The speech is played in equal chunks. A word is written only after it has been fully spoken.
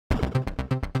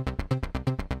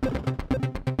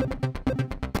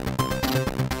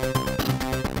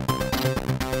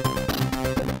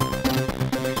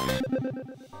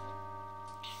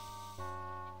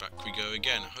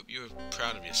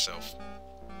yourself.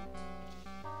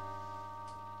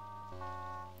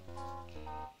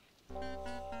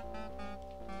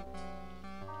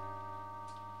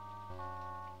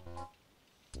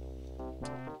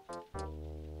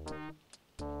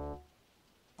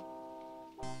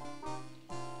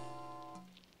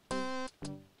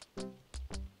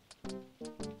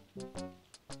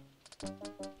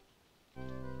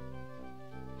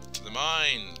 To the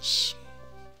mines!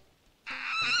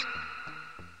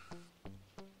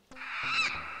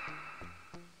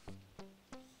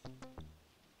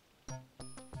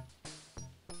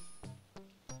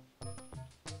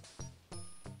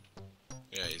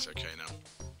 Yeah, he's okay now.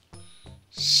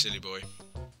 Silly boy.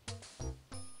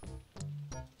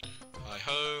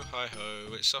 Hi-ho,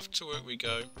 hi-ho, it's off to work we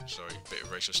go. Sorry, bit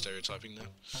of racial stereotyping there.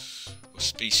 Or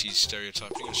species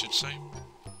stereotyping, I should say.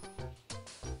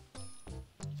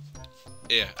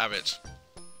 Here, have it.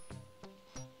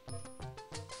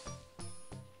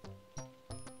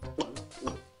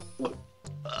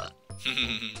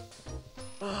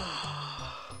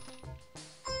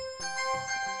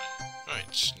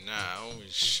 Right, now we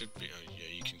should be... Oh yeah,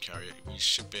 you can carry it. We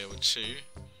should be able to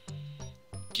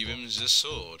give him the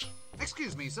sword.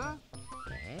 Excuse me, sir.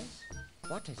 Yes?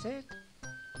 What is it?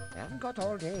 Haven't got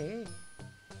all day.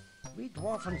 We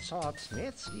dwarf and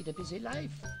swordsmiths lead a busy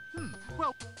life.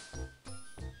 Well...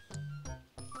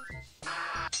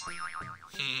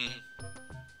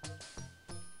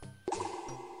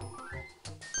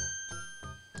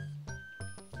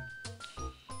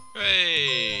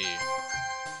 Hey!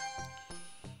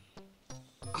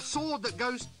 A sword that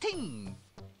goes ting!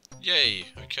 Yay,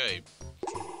 okay.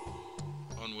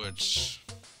 Onwards.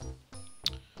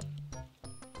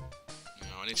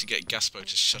 Now I need to get Gaspo to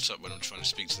shut up when I'm trying to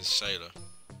speak to the sailor.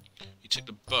 He took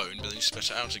the bone, but then he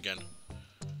spat it out again.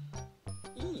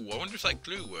 Ooh, I wonder if that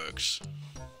glue works.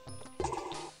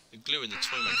 The glue in the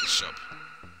toy maker's shop.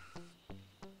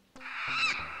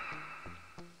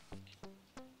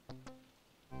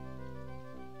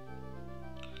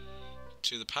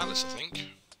 To the palace, I think.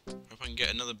 Hope I can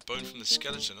get another bone from the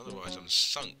skeleton, otherwise I'm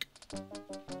sunk.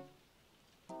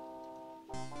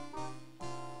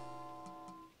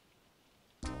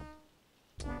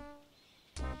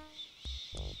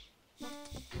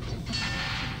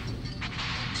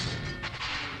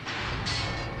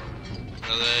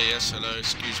 Hello there, yes, hello,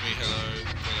 excuse me, hello,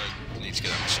 hello. I need to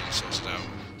get that machine sorted out.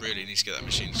 Really need to get that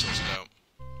machine sorted out.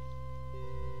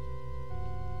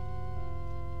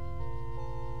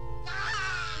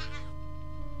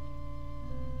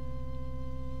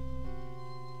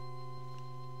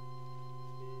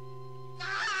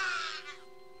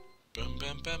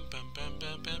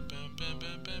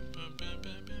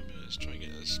 Let's try and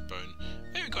get this bone.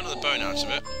 Hey, we got another bone out of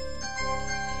it.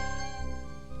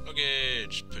 Okay,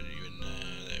 just put you in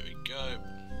there. There we go.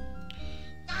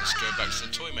 Let's go back to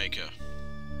the toy maker.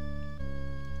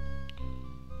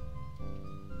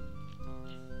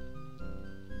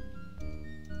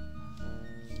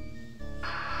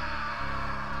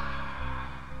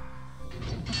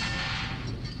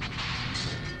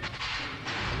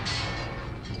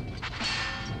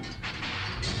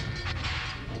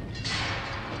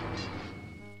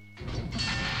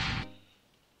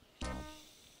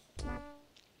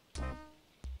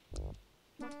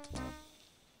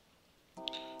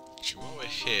 While we're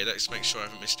here, let's make sure I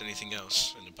haven't missed anything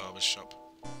else in the barber's shop.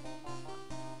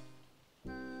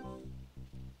 Go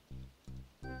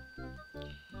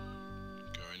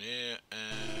in here,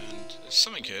 and there's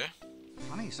something here.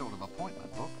 Funny sort of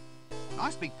appointment book.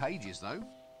 Nice big pages, though.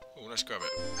 Oh, let's grab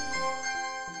it.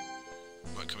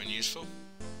 Might come in useful.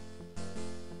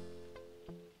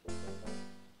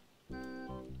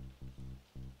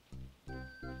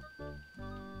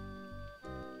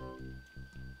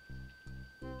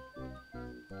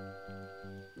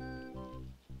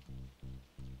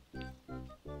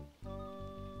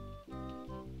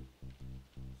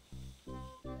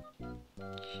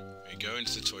 We go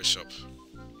into the toy shop.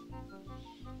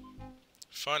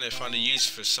 Finally, I find a use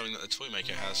for something that the toy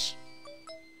maker has.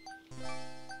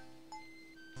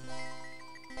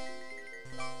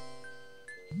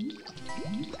 There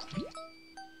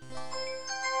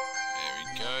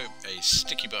we go, a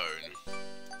sticky bone.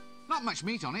 Not much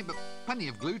meat on it, but plenty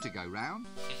of glue to go round.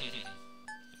 There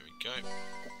we go.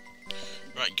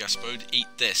 Right, Gaspode, eat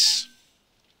this.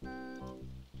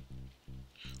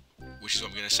 Which is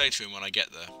what I'm going to say to him when I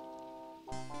get there.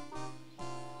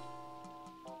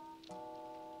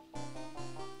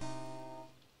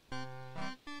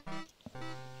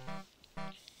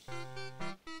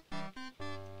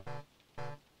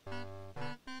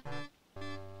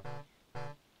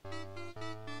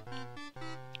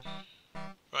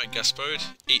 Right, Gaspode,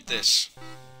 eat this.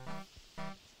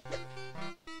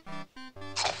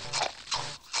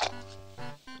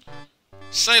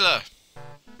 Sailor!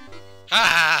 Ha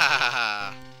ha ha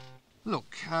ha!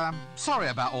 Look, sorry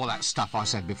about all that stuff I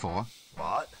said before.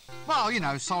 What? Well, you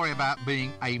know, sorry about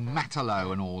being a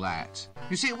matalo and all that.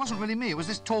 You see, it wasn't really me, it was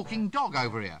this talking dog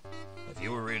over here. If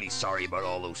you were really sorry about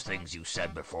all those things you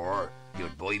said before,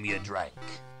 you'd buy me a drink.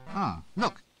 Ah,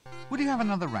 look, would you have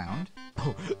another round?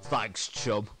 Oh, thanks,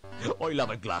 chum. I'll have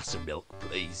a glass of milk,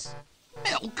 please.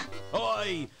 Milk?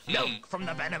 Aye, milk from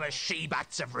the venomous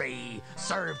she-bats of Ree,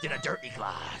 served in a dirty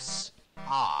glass.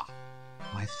 Ah,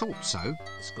 I thought so.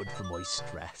 It's good for my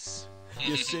stress.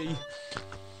 You see,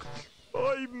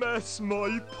 I miss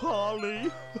my Polly.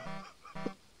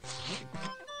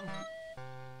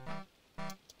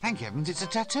 Thank heavens it's a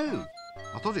tattoo.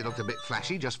 I thought it looked a bit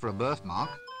flashy just for a birthmark.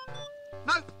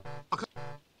 No!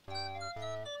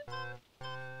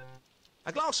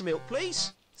 A glass of milk,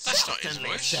 please. That's not his Certainly,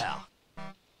 voice. sir.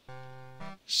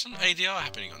 Some ADR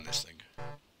happening on this thing.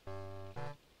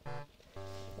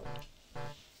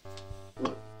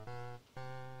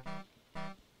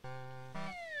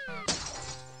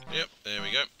 Yep, there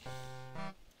we go.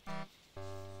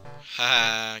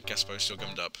 Ha! Gaspo's still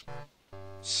gummed up.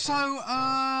 So,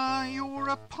 you're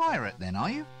a pirate then, are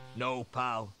you? No,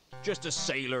 pal. Just a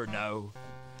sailor now.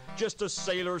 Just a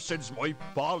sailor since my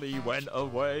Polly went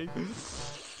away.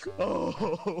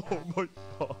 Oh, my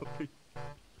Polly.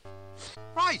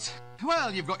 Right.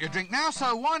 Well, you've got your drink now,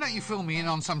 so why don't you fill me in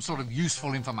on some sort of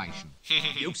useful information?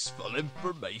 Useful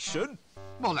information?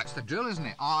 Well, that's the drill, isn't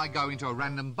it? I go into a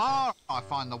random bar, I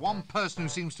find the one person who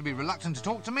seems to be reluctant to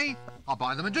talk to me, I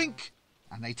buy them a drink,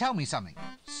 and they tell me something.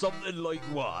 Something like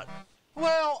what?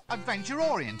 Well,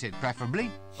 adventure-oriented, preferably.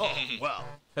 Oh, well,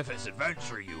 if it's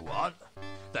adventure you want,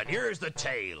 then here's the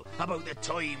tale about the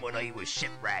time when I was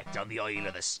shipwrecked on the Isle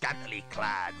of the scantily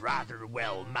clad, rather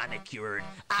well-manicured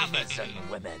Amazon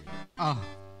women. Oh,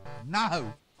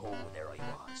 no. Oh, there I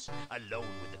was, alone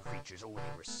with the creatures. Oh,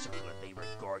 they were subtle and they were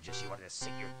gorgeous. You wanted to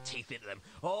sink your teeth into them.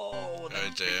 Oh, the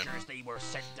Oh, dear. creatures, they were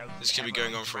sent down. This could be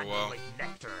going on for a while. Like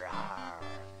nectar. Arr.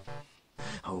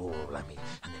 Oh, let me.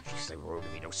 And then she's like,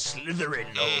 rolling me, no, slithering.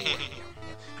 Oh,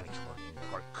 and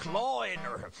or clawing,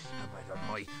 or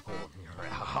my.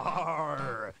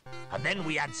 Oh, and then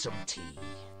we had some tea.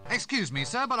 Excuse me,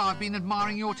 sir, but I've been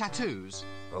admiring your tattoos.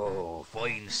 Oh,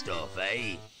 fine stuff,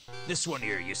 eh? This one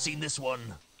here, you seen this one?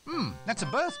 That's a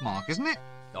birthmark, isn't it?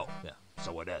 Oh, yeah,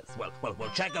 so it is. Well,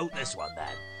 check out this one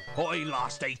then. I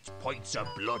lost 8 points of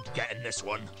blood getting this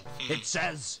one. It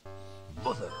says,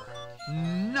 Mother.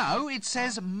 No, it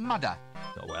says mudder.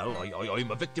 Oh, well,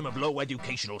 I'm a victim of low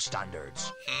educational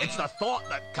standards. It's the thought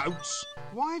that counts.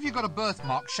 Why have you got a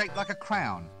birthmark shaped like a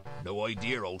crown? No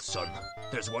idea, old son.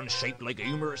 There's one shaped like a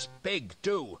humorous pig,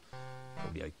 too.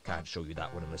 Only I can't show you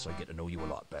that one unless I get to know you a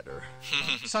lot better.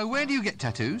 So where do you get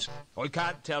tattoos? I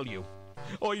can't tell you.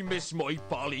 I miss my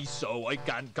Polly, so I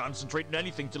can't concentrate on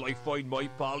anything till I find my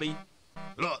Polly.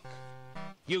 Look,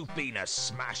 you've been a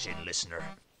smashing listener.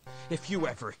 If you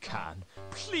ever can,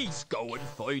 please go and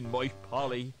find my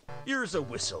Polly. Here's a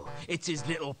whistle. It's his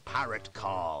little parrot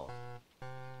call.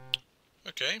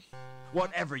 Okay.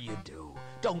 Whatever you do,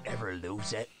 don't ever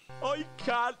lose it. I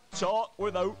can't talk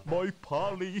without my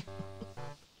Polly.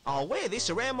 I'll wear this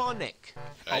around my neck.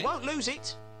 I Okay. won't lose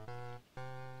it.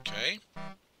 Okay.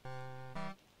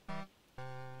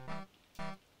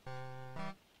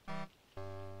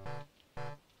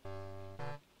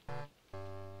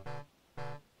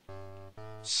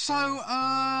 So,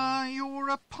 you're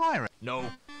a pirate? No.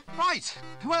 Right.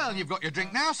 Well, you've got your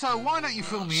drink now, so why don't you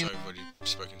fill me in? So I've already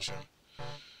spoken to him.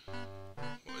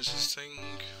 What is this thing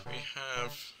we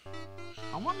have?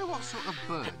 I wonder what sort of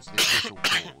birds this whistle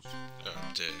calls.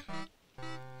 Oh dear.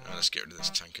 Now let's get rid of this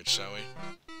tankard, shall we?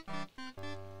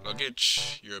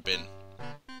 Luggage, you're a bin.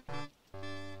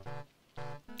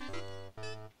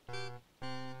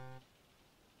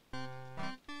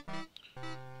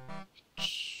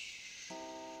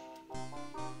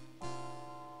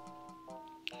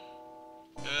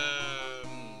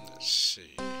 Let's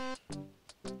see.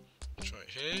 Try it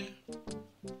here.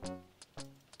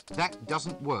 That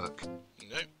doesn't work.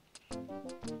 Nope.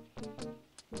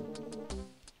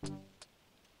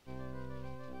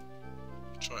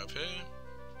 Try up here.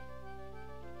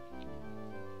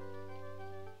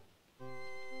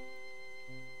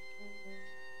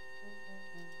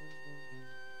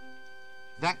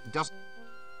 That doesn't...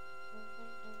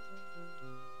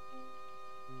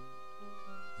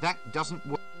 That doesn't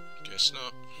work. Guess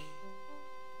not.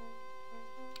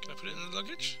 Can I put it in the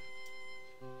luggage?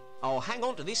 I'll hang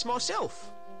on to this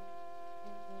myself.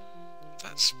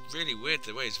 That's really weird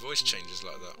the way his voice changes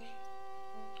like that.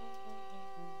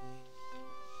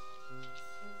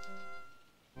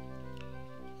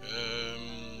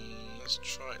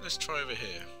 Let's try over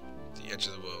here, the edge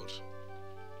of the world.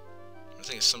 I think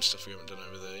there's some stuff we haven't done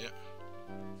over there yet.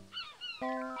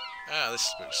 Ah, this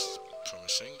looks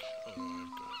promising. Oh no, I've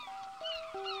got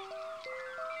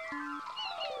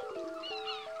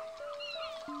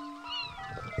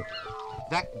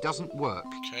it. That doesn't work.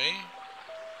 Okay.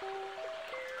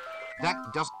 That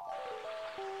does.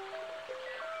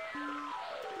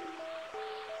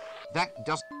 That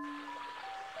does.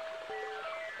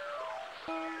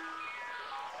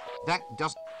 That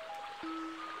does.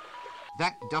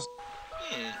 That does.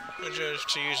 Where'd you have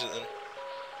to use it then?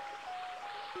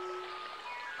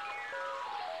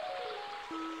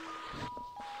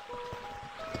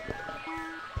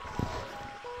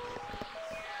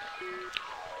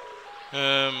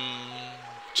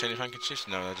 Chain of handkerchiefs?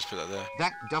 No, I just put that there.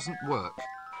 That doesn't work.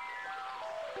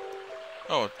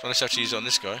 Oh, I just have to use it on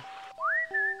this guy.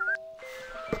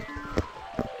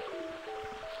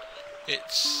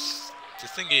 It's the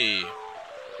thingy.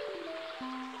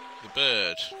 The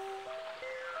bird.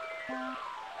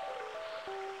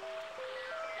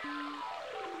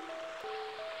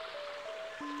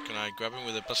 Can I grab him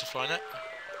with a butterfly net?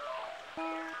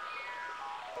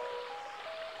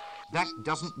 That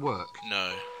doesn't work.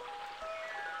 No.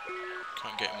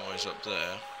 Can't get him while he's up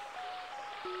there.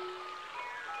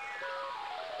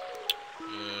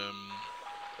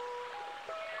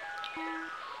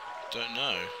 Don't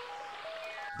know.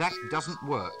 That doesn't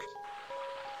work.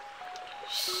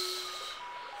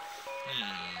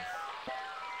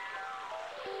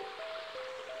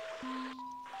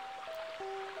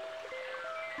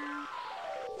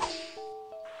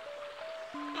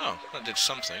 Oh, that did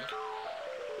something.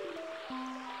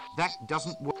 That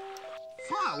doesn't work.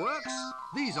 Fireworks?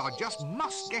 These I just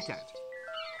must get at.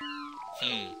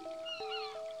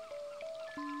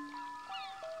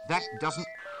 That doesn't...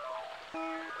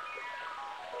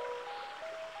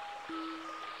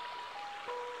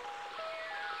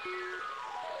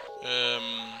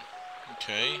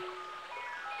 Okay.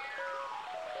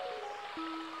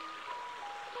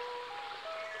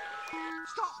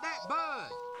 Stop that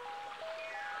bird!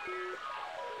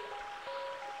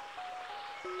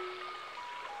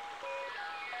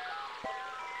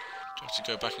 Do I have to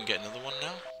go back and get another one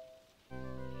now?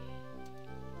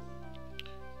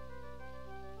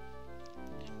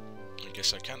 I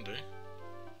guess I can do.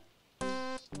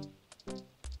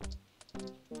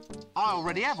 I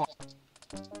already have one.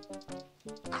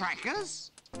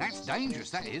 Crackers? That's dangerous,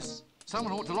 that is.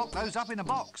 Someone ought to lock those up in a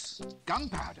box.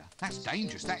 Gunpowder? That's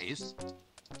dangerous, that is.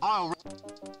 Oh,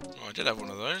 I did have one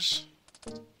of those.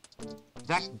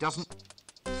 That doesn't...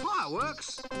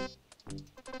 Fireworks?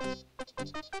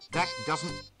 That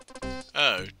doesn't...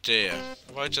 Oh dear.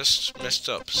 Have I just messed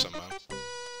up somehow?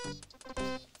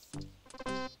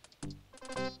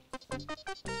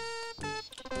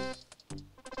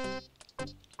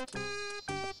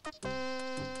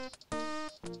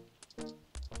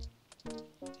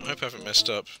 I hope I haven't messed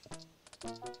up.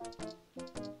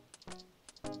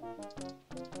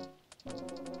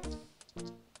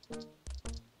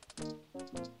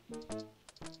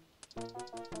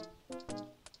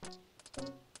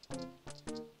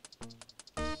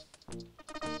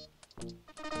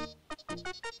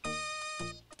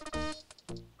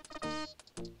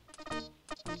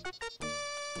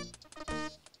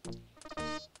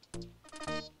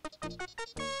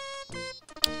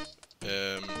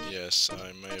 Yes,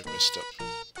 I may have messed up.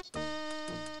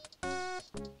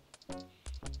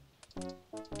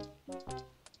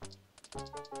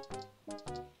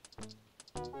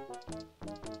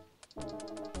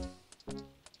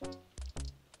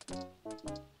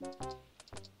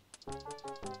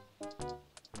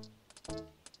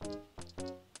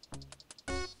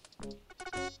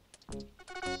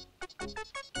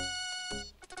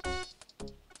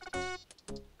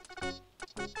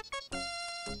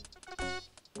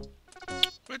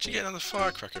 Where'd you get another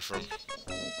firecracker from?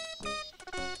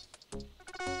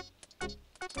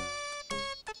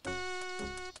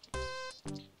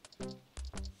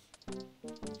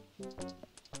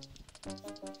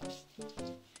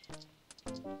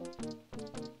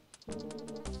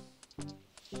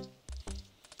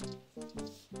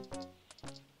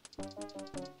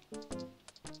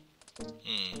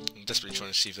 I'm desperately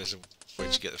trying to see if there's a way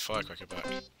to get the firecracker back.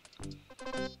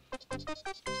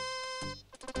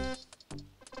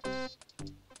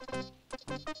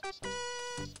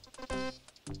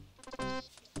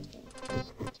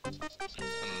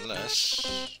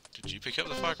 Unless... Did you pick up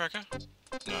the firecracker?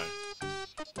 No.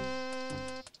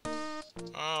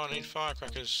 Oh, I need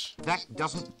firecrackers. That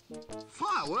doesn't...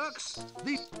 Fireworks?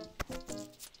 The...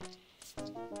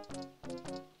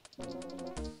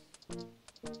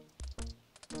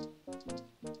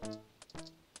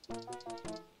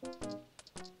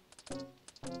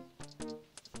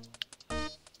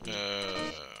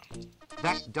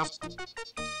 That does...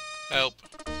 Help.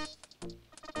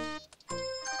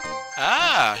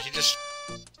 Ah, you just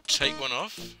take one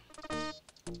off.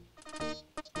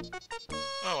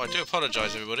 Oh, I do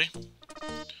apologise, everybody.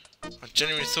 I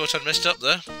genuinely thought I'd messed up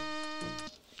there.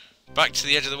 Back to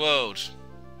the edge of the world.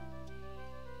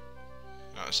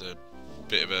 That was a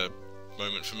bit of a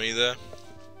moment for me there.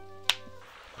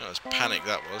 That was panic,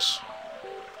 that was.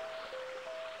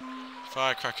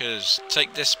 Firecrackers,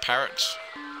 take this, parrot.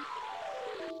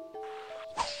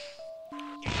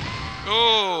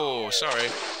 Oh, sorry.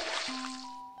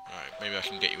 Alright, maybe I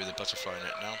can get you with a butterfly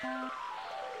net now.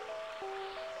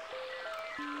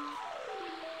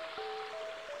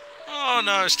 Oh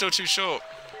no, it's still too short.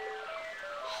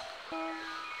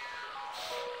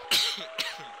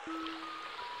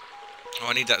 Oh,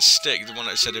 I need that stick, the one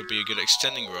that said it would be a good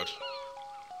extending rod.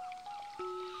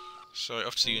 So,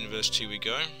 off to the university we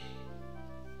go.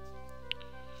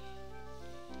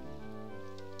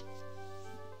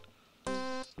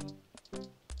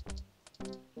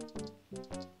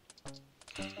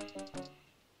 There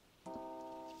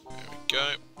we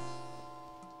go.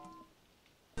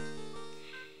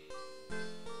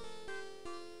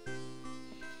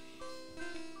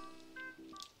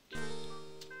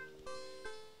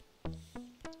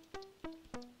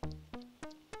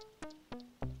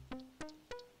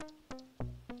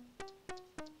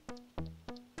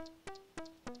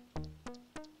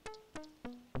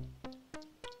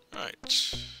 Right,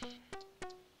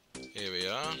 here we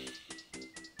are.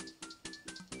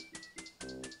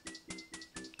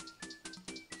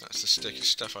 That's the stick of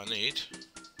stuff I need.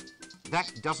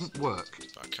 That doesn't work.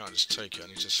 But I can't just take it, I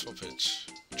need to swap it.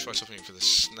 Try swapping it for the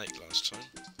snake last time.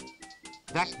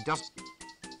 That does...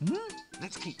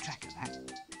 Let's keep track of that.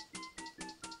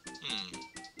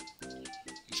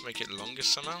 Need to make it longer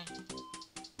somehow.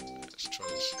 Let's try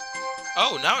this.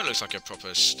 Oh, now it looks like a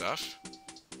proper stuff.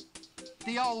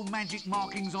 The old magic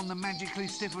markings on the magically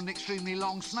stiff and extremely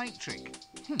long snake trick.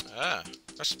 Ah,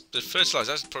 that's the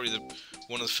fertilizer. That's probably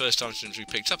one of the first items we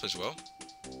picked up as well.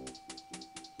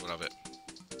 We'll have it.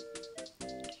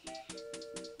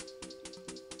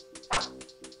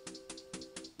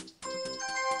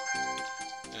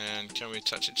 And can we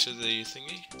attach it to the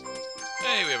thingy?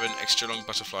 Hey, we have an extra long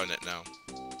butterfly net now.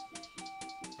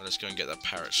 Well, let's go and get that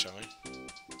parrot, shall we?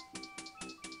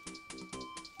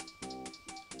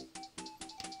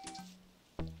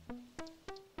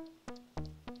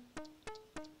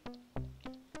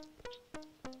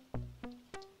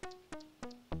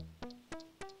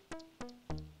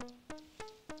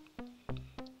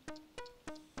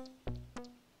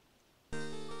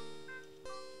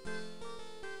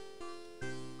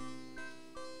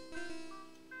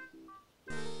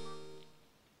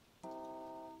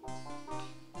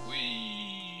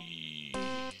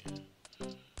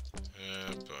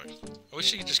 I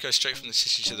wish you could just go straight from the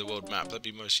city to the world map, that'd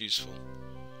be most useful.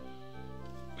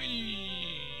 Whee!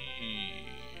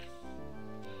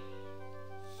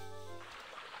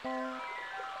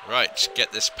 Right,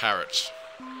 get this parrot.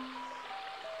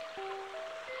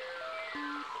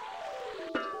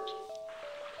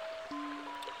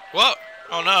 What?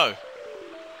 Oh no!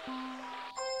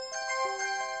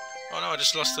 Oh no, I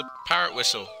just lost the parrot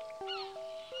whistle.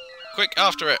 Quick,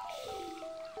 after it!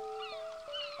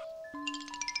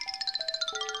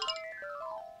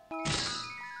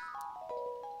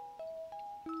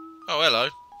 Oh, hello.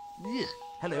 Yeah.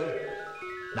 Hello.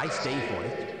 Nice day for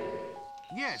it.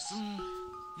 Yes,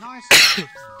 nice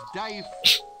day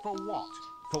for what?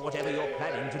 For whatever you're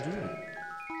planning to do.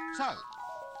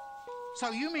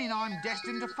 So you mean I'm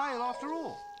destined to fail after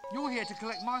all? You're here to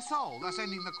collect my soul, thus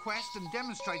ending the quest and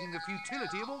demonstrating the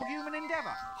futility of all human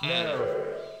endeavour. No.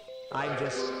 I'm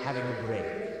just having a break.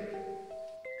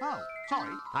 Oh,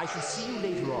 sorry. I shall see you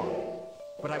later on.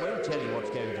 But I won't tell you what's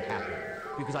going to happen,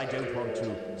 because I don't want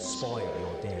to spoil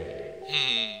your day.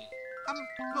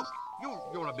 Look,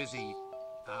 you're a busy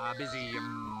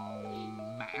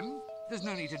man. There's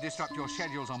no need to disrupt your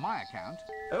schedules on my account.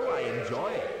 Oh, I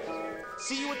enjoy it.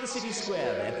 See you at the city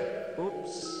square, then.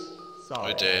 Oops.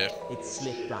 Sorry. Oh dear. It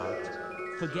slipped out.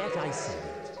 Forget I said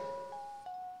it.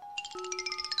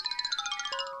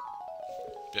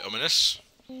 Bit ominous.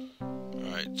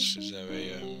 Right, is there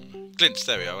a glint?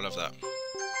 There we are, we'll have that.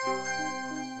 There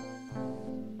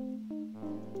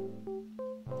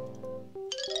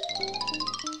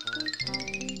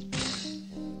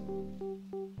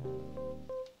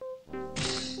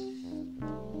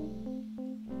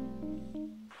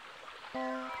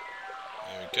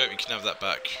we go, we can have that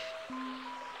back.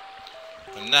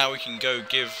 And now we can go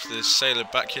give the sailor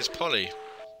back his Polly.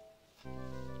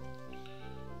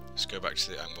 Let's go back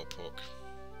to the Angmore Pork.